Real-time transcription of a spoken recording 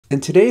In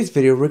today's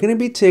video, we're going to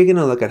be taking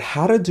a look at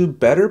how to do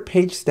better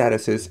page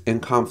statuses in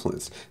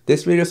Confluence.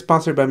 This video is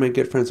sponsored by my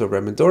good friends over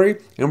at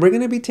Midori, and we're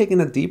going to be taking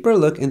a deeper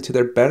look into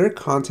their better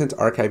content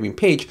archiving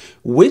page,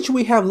 which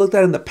we have looked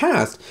at in the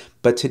past,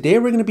 but today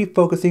we're going to be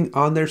focusing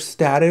on their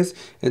status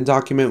and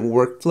document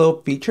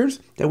workflow features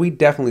that we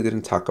definitely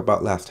didn't talk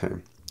about last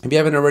time. If you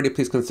haven't already,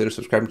 please consider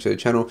subscribing to the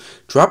channel.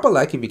 Drop a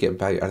like if you get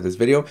value out of this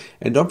video.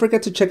 And don't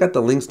forget to check out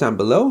the links down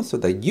below so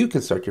that you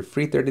can start your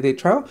free 30-day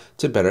trial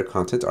to better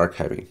content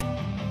archiving.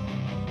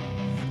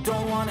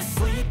 Don't wanna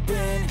sleep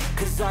in,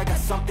 cause I got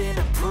something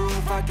to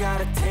prove. I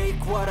gotta take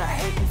what I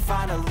hate and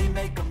finally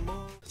make a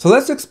move. So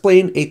let's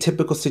explain a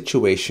typical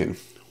situation.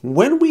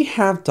 When we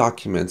have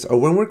documents or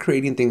when we're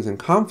creating things in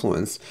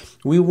Confluence,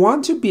 we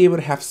want to be able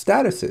to have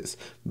statuses.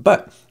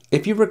 But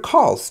if you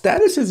recall,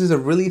 statuses is a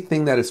really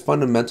thing that is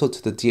fundamental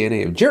to the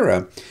DNA of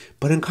Jira,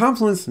 but in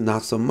Confluence,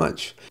 not so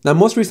much. Now,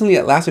 most recently,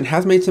 Atlassian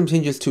has made some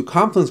changes to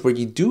Confluence where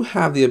you do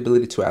have the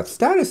ability to add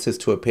statuses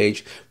to a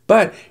page,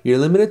 but you're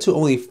limited to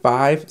only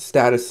 5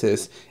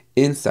 statuses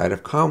inside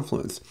of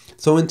Confluence.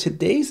 So in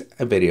today's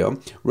video,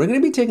 we're going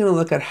to be taking a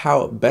look at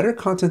how better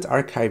content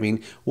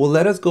archiving will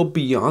let us go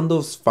beyond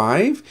those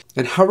 5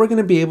 and how we're going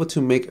to be able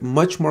to make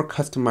much more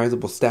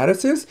customizable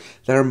statuses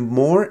that are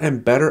more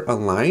and better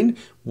aligned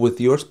with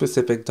your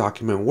specific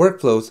document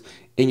workflows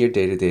in your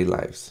day-to-day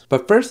lives.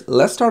 But first,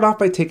 let's start off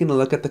by taking a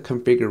look at the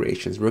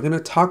configurations. We're going to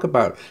talk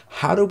about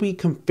how do we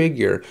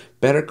configure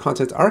better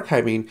content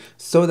archiving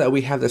so that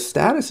we have the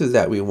statuses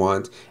that we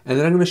want, and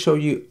then I'm going to show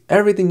you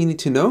everything you need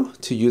to know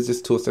to use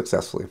this tool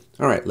successfully.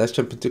 All right, let's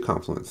jump into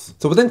Confluence.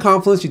 So within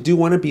Confluence, you do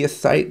want to be a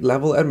site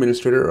level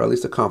administrator, or at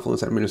least a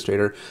Confluence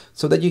administrator,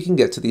 so that you can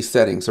get to these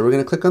settings. So we're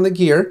going to click on the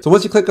gear. So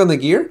once you click on the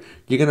gear,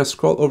 you're going to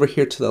scroll over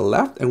here to the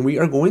left, and we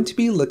are going to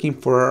be looking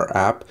for our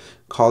app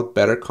called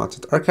Better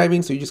Content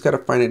Archiving. So you just got to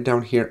find it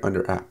down here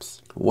under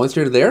apps. Once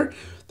you're there,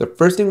 the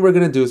first thing we're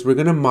going to do is we're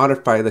going to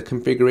modify the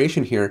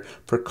configuration here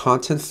for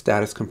content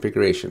status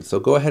configuration.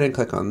 So go ahead and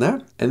click on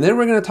that. And then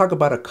we're going to talk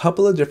about a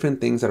couple of different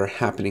things that are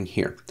happening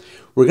here.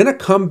 We're going to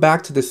come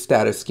back to the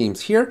status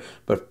schemes here,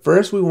 but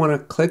first we want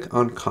to click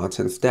on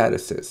content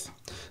statuses.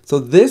 So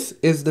this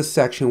is the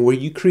section where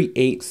you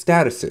create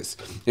statuses.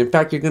 In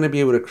fact, you're going to be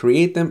able to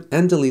create them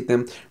and delete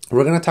them.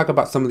 We're going to talk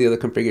about some of the other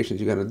configurations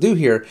you're going to do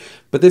here,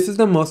 but this is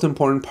the most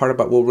important part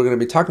about what we're going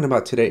to be talking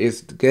about today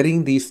is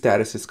getting these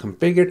statuses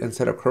configured and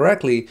set up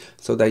correctly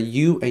so that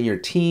you and your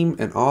team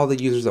and all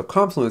the users of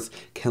Confluence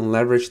can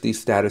leverage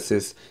these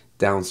statuses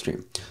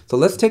downstream. So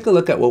let's take a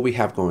look at what we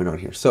have going on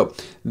here. So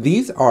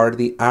these are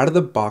the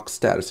out-of-the-box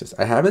statuses.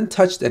 I haven't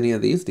touched any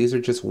of these. These are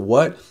just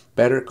what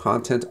Better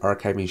Content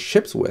Archiving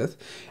ships with,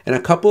 and a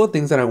couple of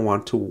things that I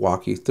want to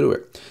walk you through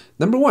it.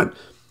 Number one,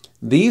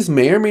 these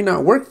may or may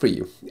not work for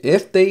you.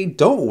 If they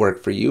don't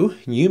work for you,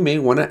 you may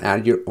want to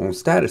add your own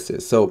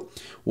statuses. So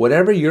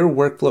whatever your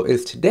workflow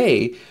is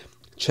today,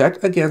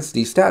 check against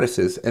these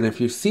statuses, and if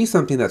you see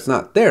something that's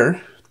not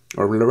there,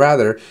 or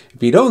rather,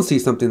 if you don't see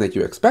something that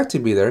you expect to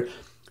be there,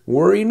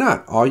 worry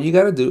not. All you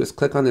got to do is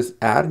click on this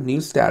Add New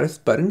Status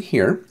button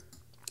here,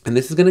 and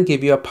this is going to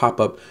give you a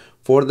pop-up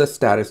for the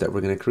status that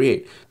we're going to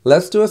create.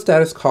 Let's do a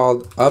status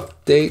called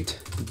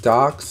Update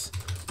Docs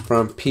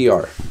from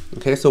PR.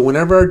 Okay, so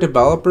whenever our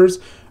developers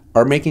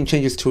are making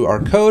changes to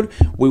our code,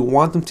 we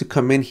want them to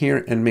come in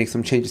here and make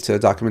some changes to the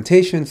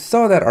documentation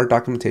so that our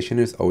documentation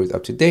is always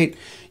up to date.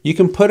 You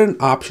can put an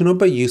optional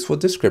but useful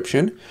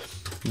description.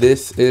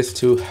 This is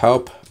to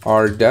help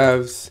our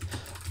devs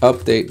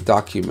update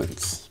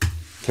documents,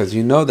 because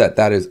you know that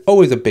that is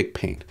always a big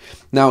pain.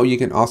 Now you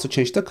can also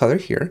change the color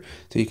here,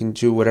 so you can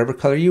do whatever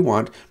color you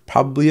want,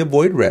 probably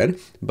avoid red,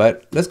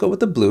 but let's go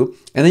with the blue.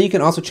 And then you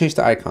can also change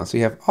the icon. So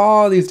you have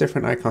all these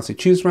different icons to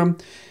choose from,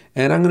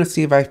 and I'm gonna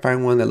see if I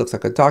find one that looks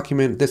like a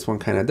document. This one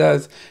kind of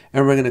does,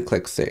 and we're gonna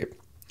click save.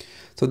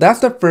 So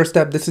that's the first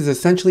step. This is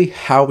essentially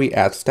how we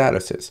add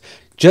statuses.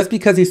 Just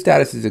because these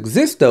statuses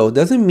exist though,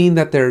 doesn't mean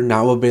that they're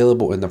now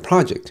available in the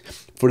project.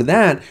 For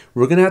that,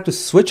 we're going to have to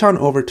switch on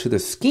over to the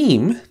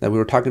scheme that we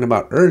were talking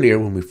about earlier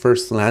when we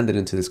first landed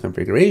into this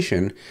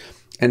configuration.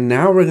 And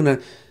now we're going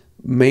to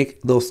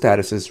make those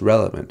statuses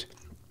relevant.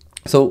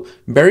 So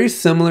very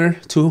similar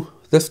to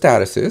the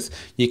statuses,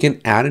 you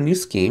can add a new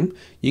scheme,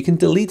 you can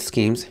delete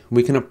schemes,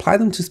 we can apply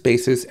them to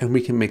spaces, and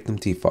we can make them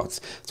defaults.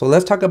 So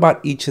let's talk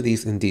about each of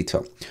these in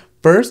detail.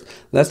 First,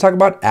 let's talk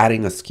about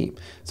adding a scheme.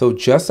 So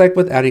just like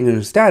with adding a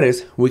new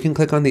status, we can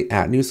click on the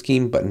Add New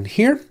Scheme button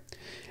here.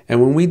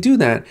 And when we do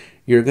that,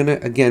 you're going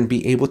to, again,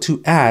 be able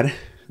to add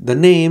the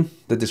name,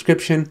 the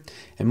description,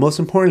 and most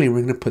importantly,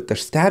 we're going to put the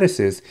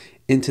statuses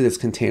into this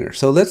container.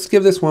 So let's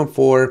give this one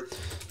for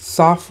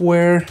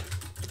software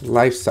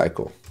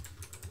lifecycle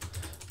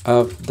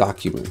of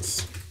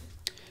documents.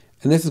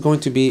 And this is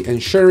going to be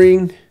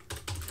ensuring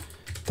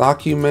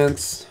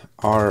documents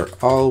are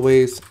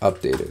always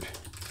updated.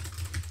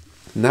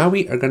 Now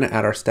we are going to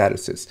add our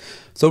statuses.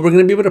 So we're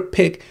going to be able to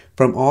pick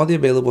from all the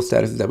available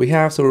statuses that we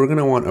have. So we're going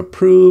to want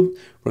approved,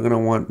 we're going to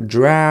want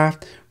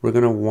draft, we're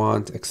going to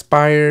want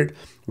expired,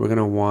 we're going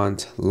to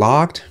want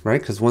locked,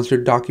 right? Because once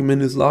your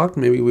document is locked,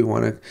 maybe we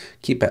want to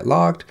keep it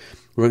locked.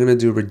 We're going to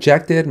do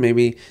rejected.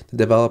 Maybe the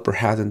developer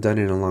hasn't done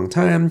it in a long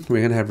time. We're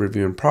going to have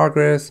review in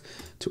progress,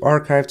 to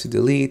archive, to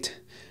delete,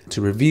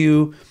 to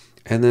review.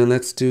 And then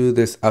let's do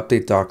this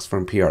update docs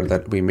from PR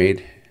that we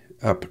made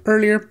up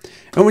earlier.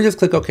 And we just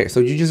click OK. So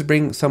you just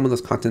bring some of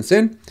those contents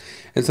in.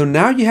 And so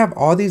now you have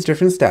all these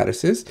different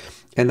statuses.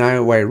 And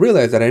now I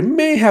realized that I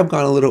may have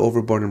gone a little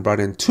overboard and brought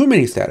in too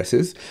many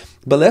statuses.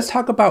 But let's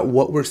talk about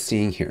what we're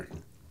seeing here.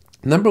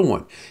 Number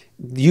one,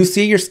 you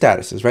see your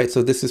statuses, right?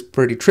 So this is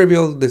pretty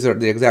trivial. These are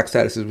the exact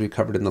statuses we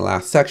covered in the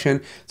last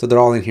section. So they're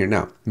all in here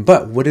now.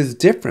 But what is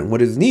different,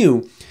 what is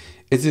new,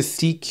 is this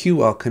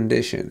CQL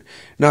condition.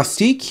 Now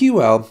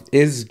CQL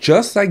is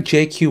just like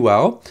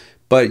JQL,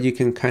 but you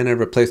can kind of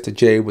replace the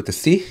J with the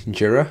C,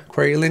 Jira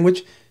query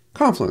language,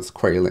 Confluence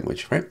query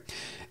language, right?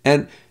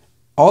 And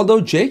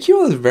although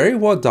JQL is very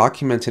well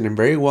documented and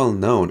very well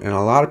known, and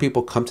a lot of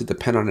people come to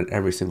depend on it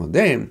every single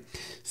day,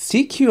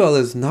 CQL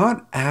is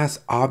not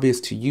as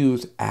obvious to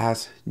use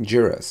as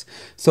Jira's.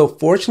 So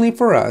fortunately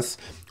for us,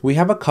 we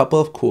have a couple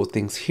of cool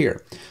things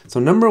here. So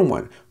number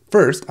one,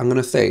 first, I'm going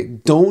to say,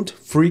 don't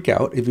freak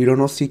out if you don't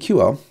know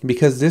CQL,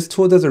 because this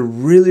tool does a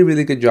really,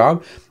 really good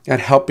job at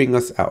helping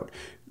us out.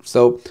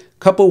 So a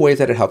couple ways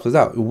that it helps us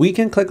out. We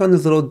can click on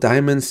this little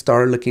diamond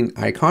star looking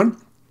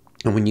icon.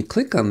 And when you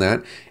click on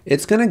that,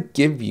 it's going to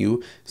give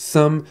you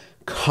some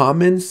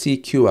common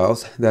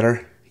CQLs that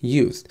are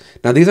used.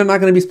 Now, these are not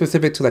going to be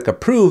specific to like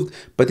approved,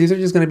 but these are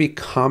just going to be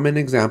common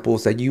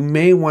examples that you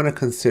may want to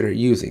consider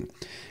using.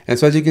 And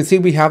so as you can see,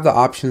 we have the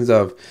options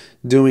of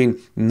doing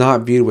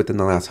not viewed within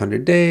the last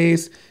 100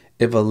 days,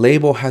 if a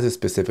label has a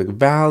specific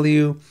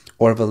value,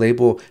 or if a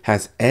label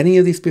has any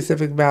of these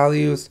specific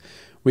values.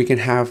 We can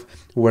have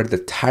where the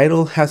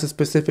title has a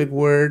specific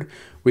word.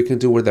 We can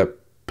do where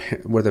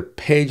the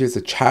page is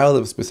a child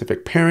of a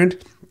specific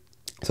parent.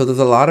 So there's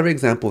a lot of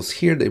examples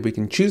here that we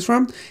can choose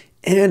from.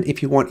 And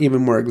if you want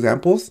even more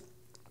examples,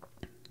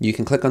 you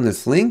can click on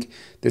this link.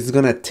 This is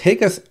going to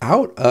take us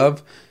out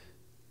of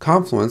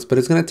Confluence, but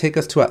it's going to take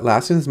us to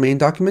Atlassian's main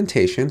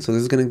documentation. So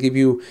this is going to give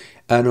you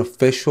an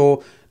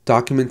official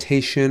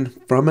documentation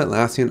from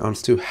Atlassian on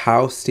to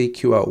how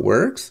CQL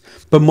works.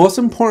 But most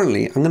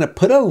importantly, I'm going to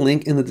put a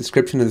link in the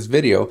description of this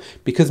video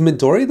because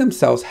Midori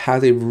themselves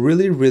has a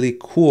really, really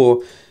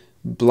cool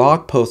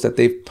blog post that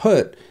they've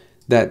put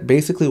that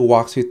basically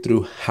walks you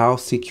through how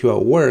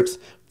CQL works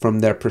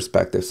from their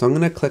perspective. So I'm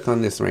going to click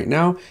on this right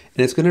now,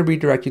 and it's going to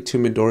redirect you to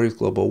Midori's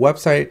global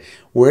website,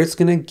 where it's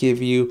going to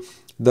give you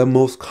the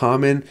most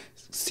common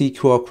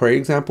SQL query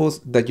examples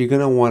that you're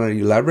going to want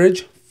to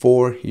leverage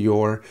for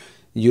your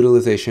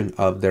utilization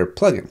of their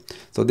plugin.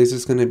 So this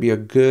is going to be a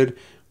good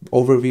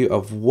overview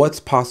of what's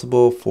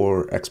possible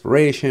for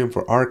expiration,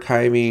 for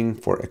archiving,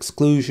 for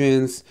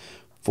exclusions,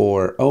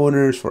 for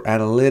owners, for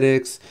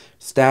analytics,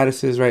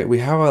 statuses, right? We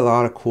have a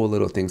lot of cool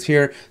little things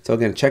here. So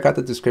again, check out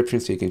the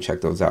description so you can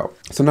check those out.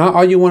 So now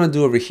all you want to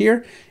do over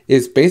here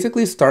is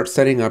basically start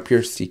setting up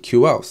your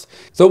CQLs.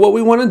 So what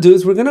we want to do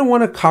is we're going to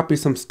want to copy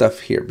some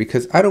stuff here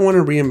because I don't want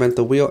to reinvent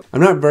the wheel.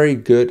 I'm not very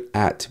good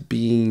at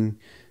being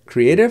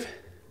creative.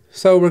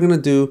 So we're going to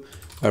do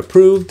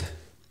approved.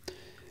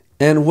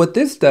 And what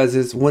this does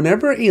is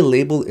whenever a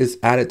label is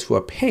added to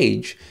a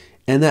page,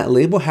 and that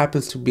label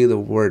happens to be the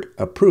word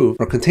approved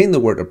or contain the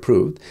word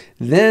approved,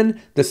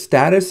 then the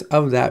status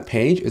of that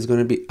page is going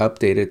to be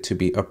updated to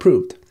be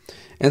approved.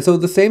 And so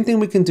the same thing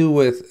we can do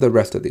with the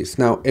rest of these.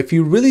 Now, if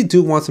you really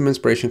do want some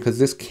inspiration, because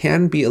this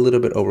can be a little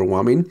bit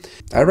overwhelming,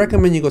 I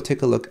recommend you go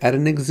take a look at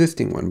an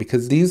existing one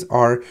because these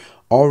are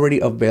already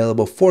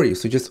available for you.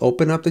 So just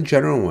open up the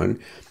general one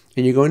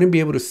and you're going to be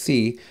able to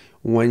see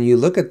when you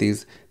look at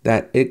these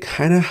that it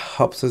kind of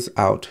helps us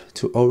out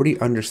to already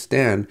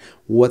understand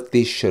what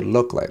these should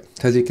look like.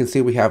 As you can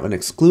see, we have an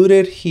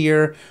excluded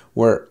here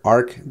where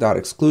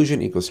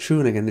arc.exclusion equals true.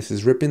 And again, this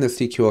is ripping the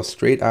CQL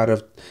straight out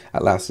of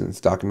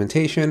Atlassian's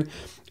documentation.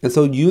 And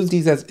so use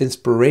these as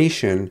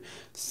inspiration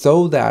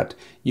so that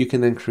you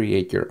can then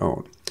create your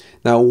own.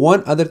 Now,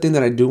 one other thing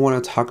that I do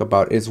want to talk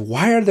about is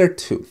why are there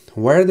two?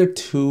 Why are there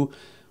two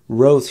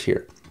rows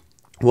here?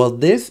 Well,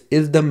 this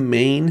is the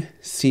main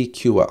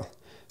CQL.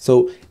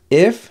 So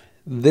if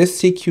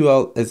this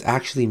CQL is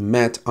actually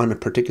met on a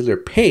particular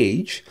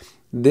page,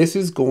 this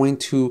is going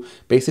to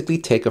basically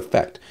take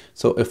effect.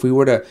 So if we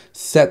were to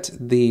set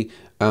the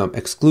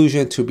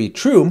exclusion to be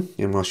true,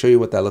 and I'll show you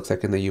what that looks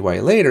like in the UI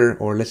later,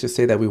 or let's just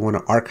say that we want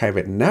to archive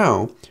it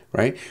now,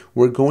 right?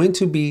 We're going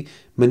to be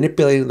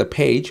manipulating the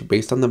page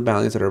based on the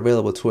values that are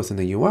available to us in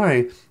the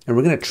UI, and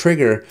we're going to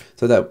trigger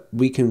so that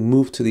we can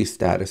move to these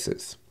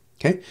statuses.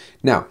 Okay,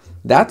 now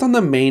that's on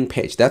the main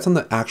page. That's on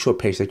the actual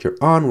page that you're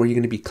on where you're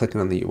going to be clicking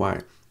on the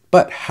UI.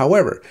 But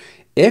however,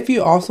 if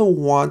you also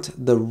want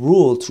the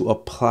rule to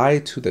apply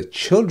to the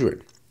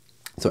children,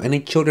 so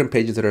any children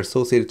pages that are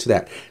associated to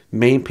that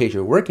main page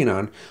you're working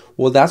on,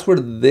 well, that's where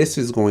this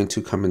is going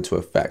to come into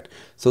effect.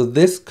 So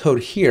this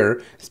code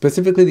here,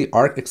 specifically the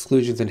arc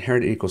exclusions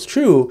inherited equals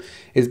true,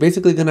 is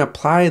basically going to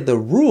apply the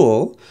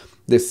rule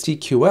this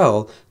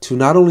CQL to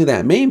not only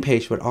that main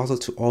page, but also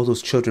to all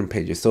those children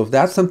pages. So if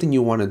that's something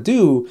you want to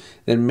do,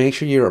 then make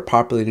sure you're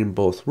populating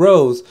both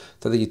rows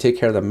so that you take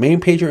care of the main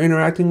page you're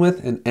interacting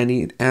with and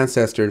any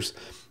ancestors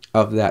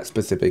of that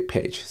specific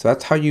page. So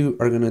that's how you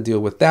are going to deal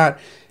with that.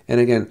 And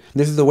again,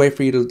 this is a way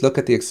for you to look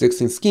at the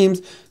existing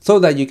schemes so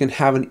that you can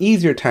have an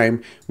easier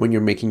time when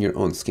you're making your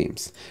own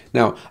schemes.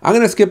 Now, I'm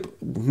going to skip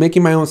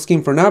making my own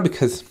scheme for now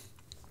because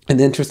in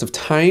the interest of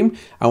time,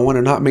 I want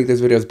to not make this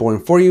video as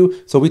boring for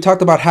you. So we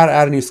talked about how to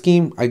add a new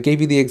scheme. I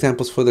gave you the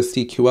examples for the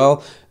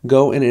CQL.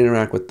 Go and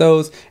interact with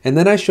those. And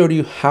then I showed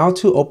you how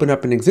to open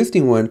up an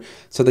existing one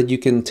so that you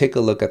can take a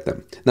look at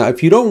them. Now,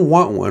 if you don't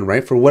want one,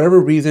 right, for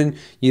whatever reason,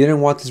 you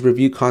didn't want this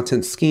review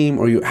content scheme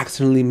or you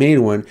accidentally made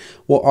one,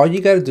 well, all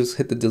you got to do is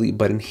hit the delete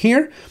button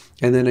here.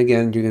 And then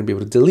again, you're going to be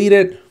able to delete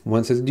it.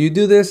 Once you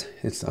do this,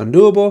 it's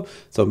undoable.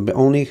 So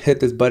only hit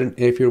this button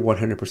if you're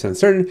 100%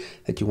 certain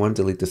that you want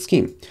to delete the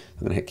scheme. I'm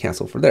going to hit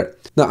cancel for there.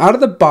 Now, out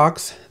of the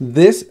box,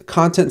 this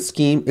content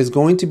scheme is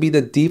going to be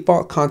the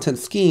default content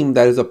scheme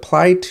that is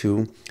applied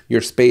to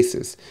your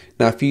spaces.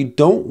 Now, if you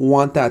don't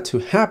want that to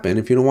happen,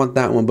 if you don't want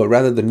that one, but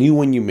rather the new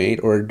one you made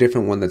or a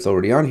different one that's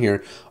already on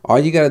here, all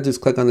you got to do is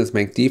click on this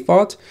make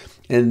default.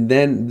 And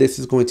then this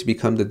is going to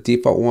become the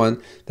default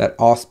one that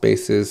all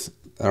spaces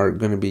are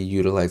going to be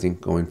utilizing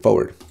going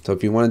forward. So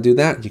if you want to do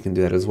that, you can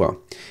do that as well.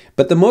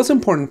 But the most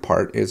important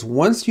part is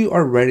once you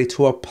are ready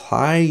to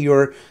apply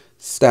your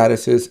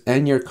statuses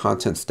and your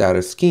content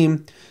status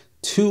scheme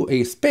to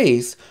a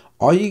space,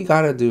 all you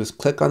got to do is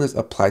click on this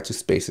apply to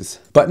spaces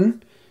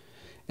button.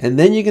 And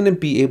then you're going to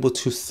be able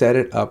to set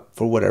it up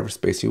for whatever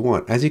space you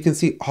want. As you can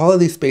see, all of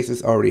these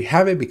spaces already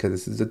have it because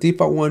this is the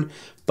default one.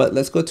 But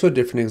let's go to a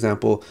different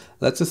example.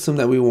 Let's assume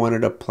that we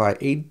wanted to apply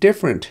a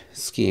different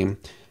scheme.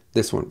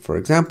 This one, for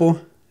example,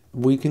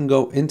 we can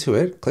go into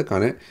it, click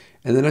on it,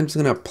 and then I'm just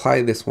going to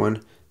apply this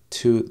one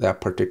to that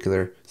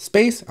particular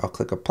space. I'll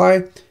click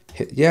apply,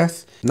 hit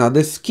yes. Now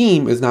this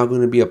scheme is now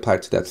going to be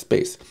applied to that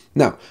space.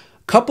 Now, a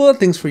couple of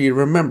things for you to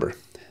remember.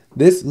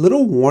 This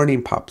little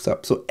warning pops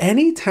up. So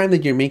anytime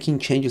that you're making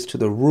changes to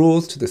the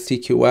rules, to the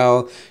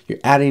CQL, you're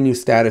adding new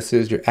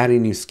statuses, you're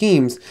adding new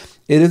schemes,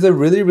 it is a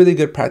really, really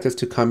good practice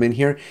to come in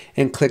here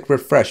and click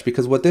refresh,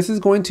 because what this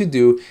is going to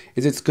do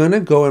is it's going to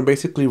go and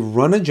basically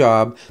run a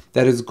job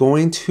that is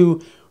going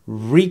to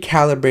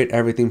recalibrate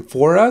everything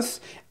for us,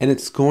 and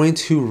it's going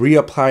to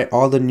reapply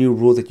all the new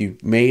rules that you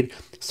made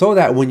so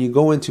that when you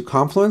go into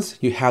Confluence,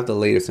 you have the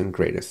latest and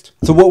greatest.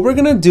 So what we're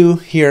gonna do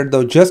here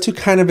though, just to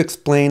kind of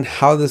explain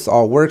how this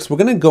all works, we're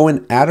gonna go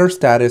and add our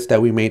status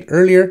that we made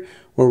earlier,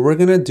 where we're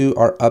gonna do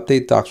our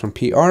update docs from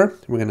PR.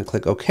 We're gonna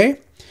click OK.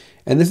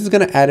 And this is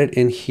going to add it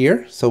in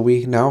here. So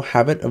we now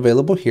have it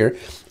available here.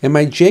 And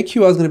my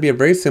JQL is going to be a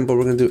very simple.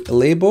 We're going to do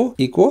label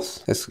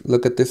equals. Let's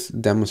look at this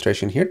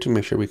demonstration here to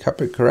make sure we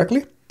cover it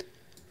correctly.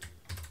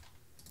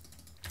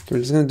 So we're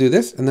just going to do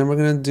this. And then we're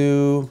going to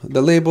do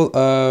the label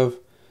of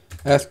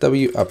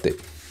SW update.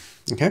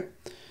 Okay.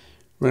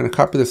 We're going to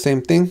copy the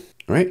same thing.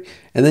 All right.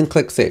 And then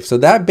click save. So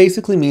that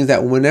basically means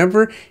that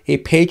whenever a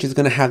page is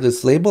going to have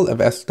this label of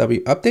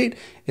SW update,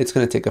 it's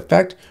going to take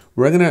effect.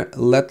 We're going to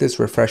let this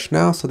refresh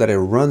now so that it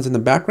runs in the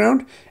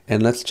background,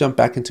 and let's jump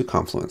back into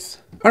Confluence.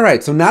 All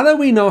right, so now that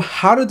we know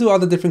how to do all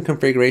the different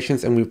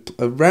configurations and we've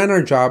ran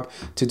our job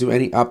to do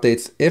any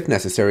updates if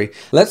necessary,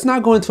 let's now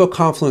go into a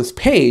Confluence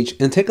page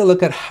and take a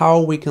look at how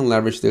we can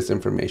leverage this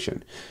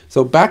information.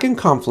 So back in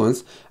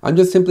Confluence, I'm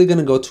just simply going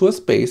to go to a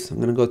space. I'm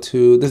going to go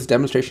to this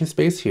demonstration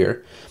space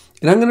here,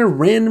 and I'm going to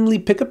randomly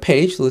pick a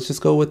page. So let's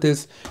just go with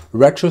this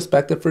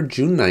retrospective for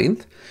June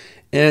 9th.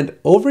 And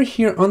over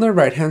here on the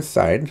right-hand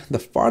side, the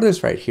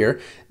farthest right here,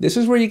 this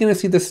is where you're going to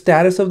see the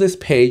status of this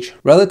page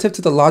relative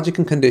to the logic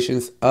and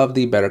conditions of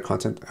the Better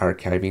Content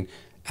Archiving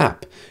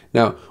app.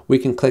 Now, we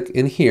can click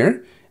in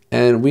here,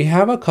 and we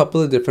have a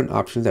couple of different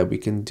options that we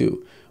can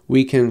do.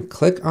 We can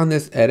click on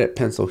this edit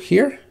pencil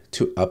here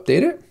to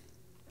update it.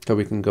 So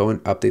we can go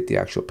and update the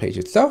actual page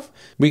itself.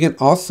 We can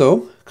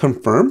also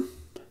confirm.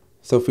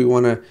 So if we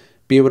want to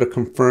be able to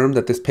confirm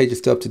that this page is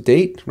still up to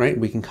date, right?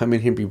 We can come in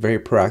here and be very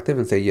proactive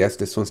and say, yes,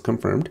 this one's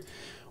confirmed.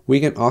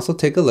 We can also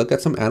take a look at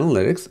some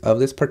analytics of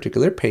this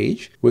particular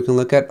page. We can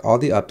look at all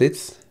the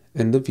updates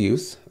and the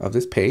views of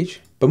this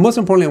page. But most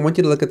importantly, I want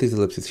you to look at these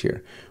ellipses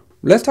here.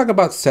 Let's talk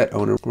about set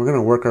owner. We're going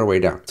to work our way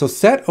down. So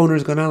set owner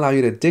is going to allow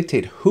you to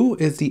dictate who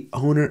is the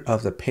owner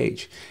of the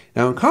page.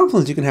 Now in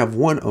Confluence, you can have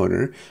one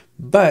owner,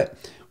 but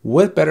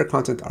with Better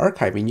Content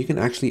Archiving, you can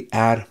actually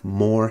add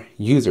more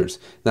users.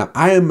 Now,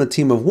 I am a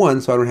team of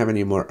one, so I don't have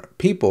any more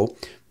people,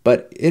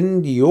 but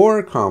in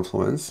your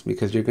Confluence,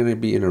 because you're going to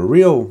be in a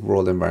real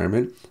world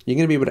environment, you're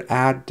going to be able to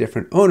add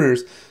different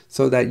owners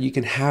so that you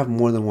can have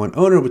more than one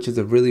owner, which is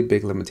a really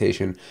big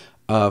limitation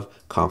of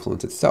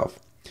Confluence itself.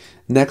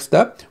 Next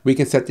up, we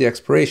can set the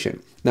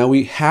expiration. Now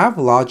we have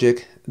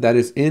logic that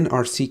is in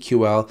our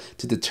CQL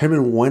to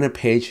determine when a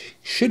page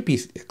should be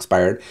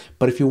expired.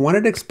 But if you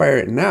wanted to expire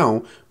it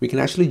now, we can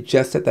actually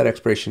just set that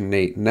expiration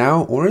date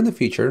now or in the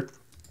future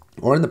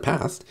or in the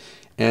past,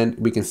 and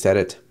we can set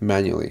it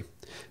manually.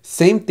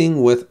 Same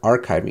thing with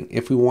archiving.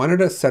 If we wanted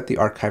to set the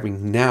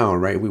archiving now,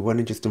 right, we want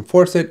to just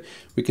enforce it,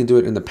 we can do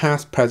it in the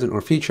past, present,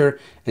 or future,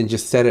 and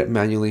just set it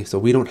manually so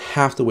we don't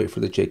have to wait for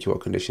the JQL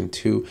condition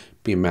to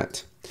be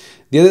met.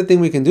 The other thing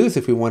we can do is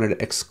if we wanted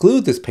to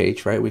exclude this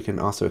page, right, we can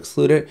also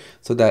exclude it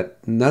so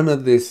that none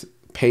of these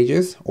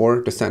pages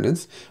or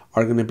descendants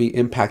are going to be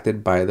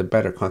impacted by the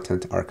better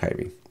content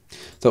archiving.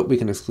 So we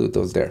can exclude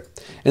those there.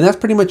 And that's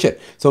pretty much it.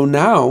 So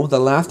now the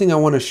last thing I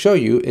want to show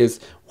you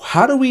is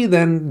how do we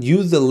then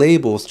use the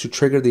labels to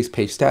trigger these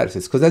page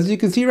statuses? Because as you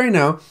can see right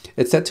now,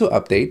 it's set to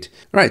update.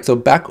 All right, so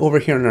back over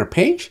here on our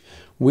page,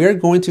 we're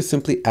going to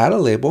simply add a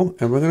label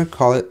and we're going to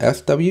call it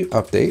SW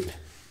update.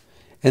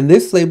 And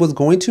this label is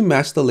going to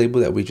match the label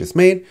that we just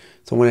made.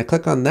 So when I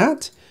click on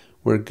that,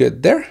 we're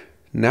good there.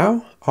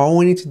 Now, all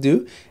we need to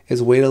do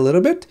is wait a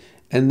little bit.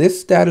 And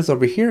this status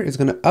over here is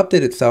going to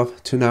update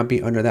itself to not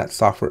be under that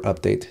software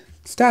update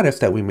status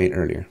that we made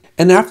earlier.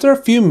 And after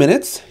a few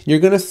minutes, you're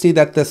going to see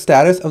that the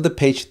status of the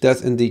page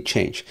does indeed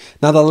change.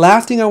 Now, the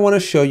last thing I want to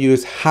show you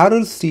is how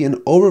to see an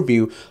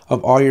overview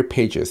of all your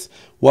pages.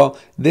 Well,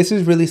 this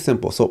is really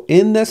simple. So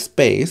in this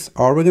space,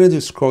 all we're going to do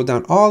is scroll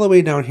down all the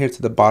way down here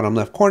to the bottom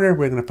left corner.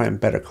 We're going to find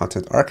better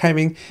content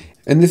archiving.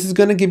 And this is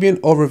going to give you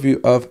an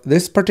overview of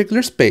this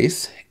particular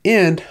space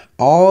and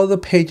all the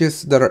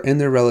pages that are in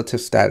their relative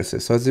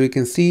statuses. So as we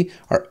can see,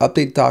 our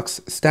update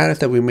docs status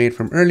that we made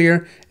from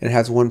earlier, it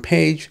has one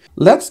page.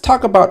 Let's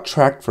talk about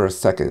tracked for a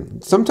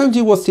second. Sometimes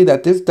you will see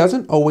that this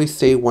doesn't always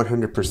say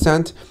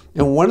 100%.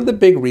 And one of the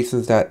big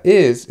reasons that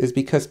is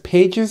because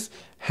pages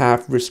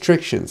have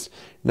restrictions.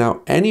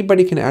 Now,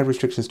 anybody can add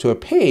restrictions to a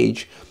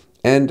page.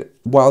 And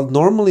while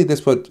normally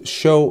this would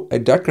show a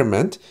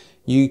decrement,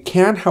 you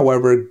can,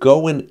 however,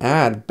 go and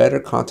add better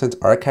content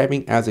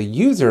archiving as a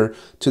user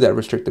to that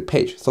restricted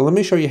page. So let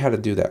me show you how to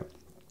do that.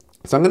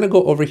 So I'm going to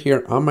go over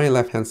here on my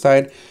left-hand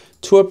side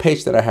to a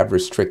page that I have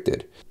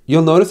restricted.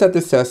 You'll notice that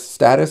this says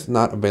status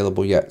not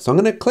available yet. So I'm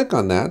going to click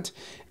on that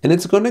and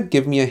it's going to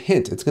give me a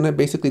hint. It's going to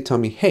basically tell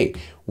me, hey,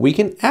 we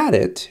can add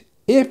it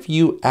if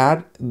you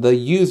add the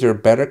user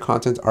better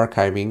content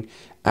archiving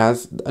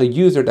as a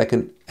user that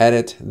can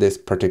edit this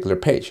particular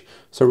page.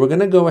 So we're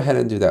going to go ahead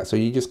and do that. So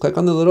you just click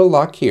on the little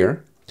lock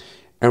here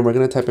and we're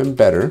going to type in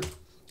better.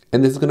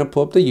 And this is going to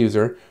pull up the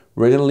user.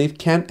 We're going to leave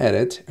can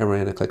edit and we're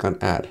going to click on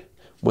add.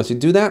 Once you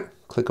do that,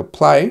 click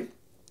apply.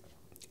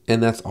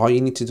 And that's all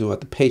you need to do at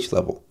the page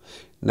level.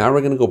 Now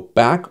we're going to go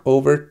back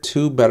over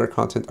to better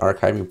content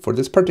archiving for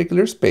this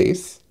particular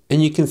space.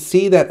 And you can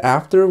see that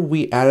after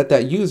we added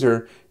that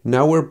user,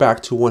 now we're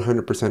back to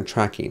 100%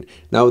 tracking.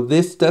 Now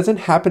this doesn't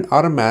happen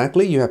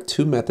automatically. You have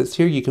two methods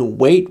here. You can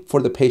wait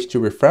for the page to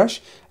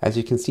refresh. As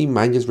you can see,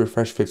 mine just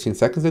refreshed 15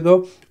 seconds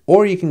ago.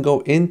 Or you can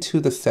go into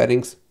the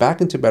settings, back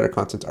into better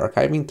content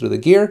archiving through the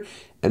gear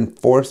and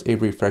force a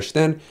refresh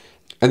then.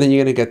 And then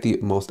you're gonna get the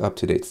most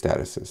up-to-date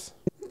statuses.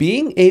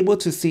 Being able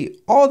to see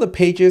all the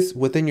pages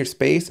within your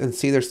space and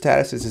see their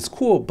statuses is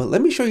cool, but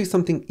let me show you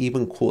something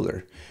even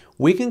cooler.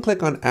 We can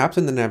click on apps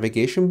in the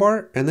navigation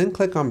bar and then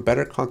click on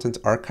better content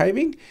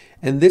archiving.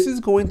 And this is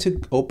going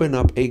to open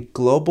up a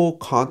global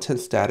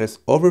content status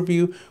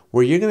overview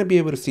where you're going to be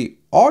able to see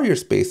all your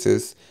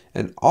spaces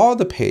and all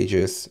the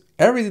pages,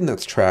 everything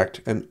that's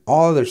tracked and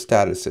all their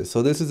statuses.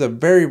 So this is a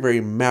very, very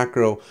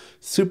macro,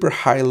 super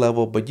high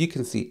level, but you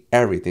can see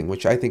everything,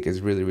 which I think is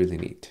really, really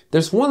neat.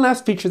 There's one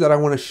last feature that I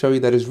want to show you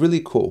that is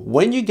really cool.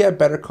 When you get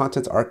better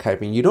content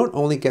archiving, you don't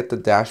only get the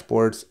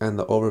dashboards and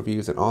the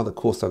overviews and all the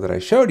cool stuff that I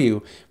showed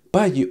you,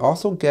 but you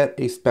also get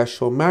a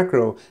special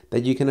macro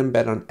that you can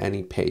embed on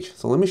any page.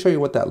 So let me show you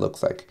what that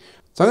looks like.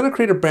 So I'm going to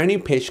create a brand new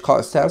page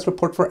called status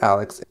report for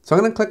Alex. So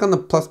I'm going to click on the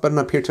plus button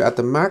up here to add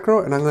the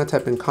macro and I'm going to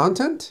type in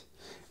content.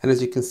 And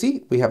as you can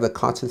see, we have the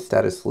content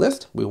status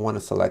list. We want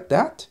to select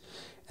that.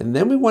 And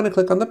then we want to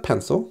click on the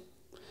pencil.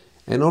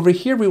 And over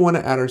here, we want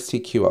to add our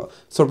CQL.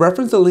 So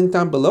reference the link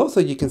down below so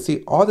you can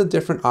see all the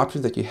different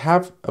options that you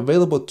have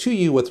available to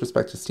you with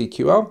respect to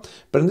CQL.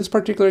 But in this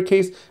particular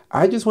case,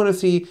 I just want to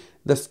see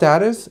the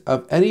status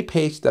of any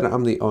page that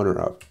I'm the owner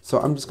of. So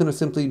I'm just going to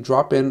simply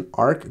drop in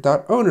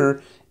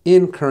arc.owner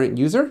in current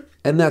user.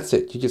 And that's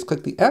it. You just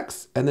click the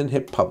X and then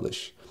hit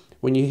publish.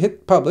 When you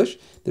hit publish,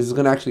 this is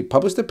going to actually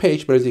publish the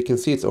page. But as you can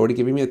see, it's already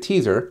giving me a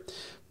teaser.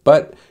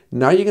 But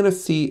now you're going to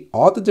see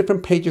all the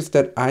different pages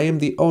that I am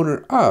the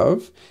owner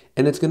of,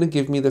 and it's going to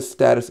give me the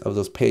status of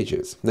those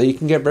pages. Now you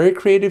can get very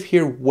creative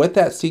here with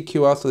that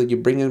CQL so that you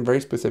bring in very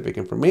specific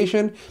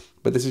information,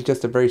 but this is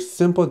just a very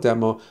simple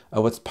demo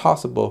of what's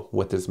possible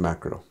with this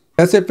macro.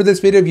 That's it for this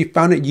video. If you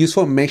found it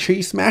useful, make sure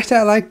you smash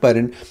that like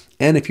button.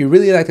 And if you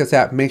really like this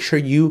app, make sure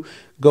you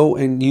go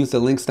and use the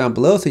links down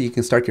below so you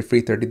can start your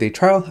free 30-day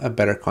trial of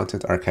better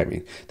content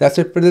archiving. That's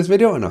it for this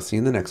video, and I'll see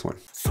you in the next one.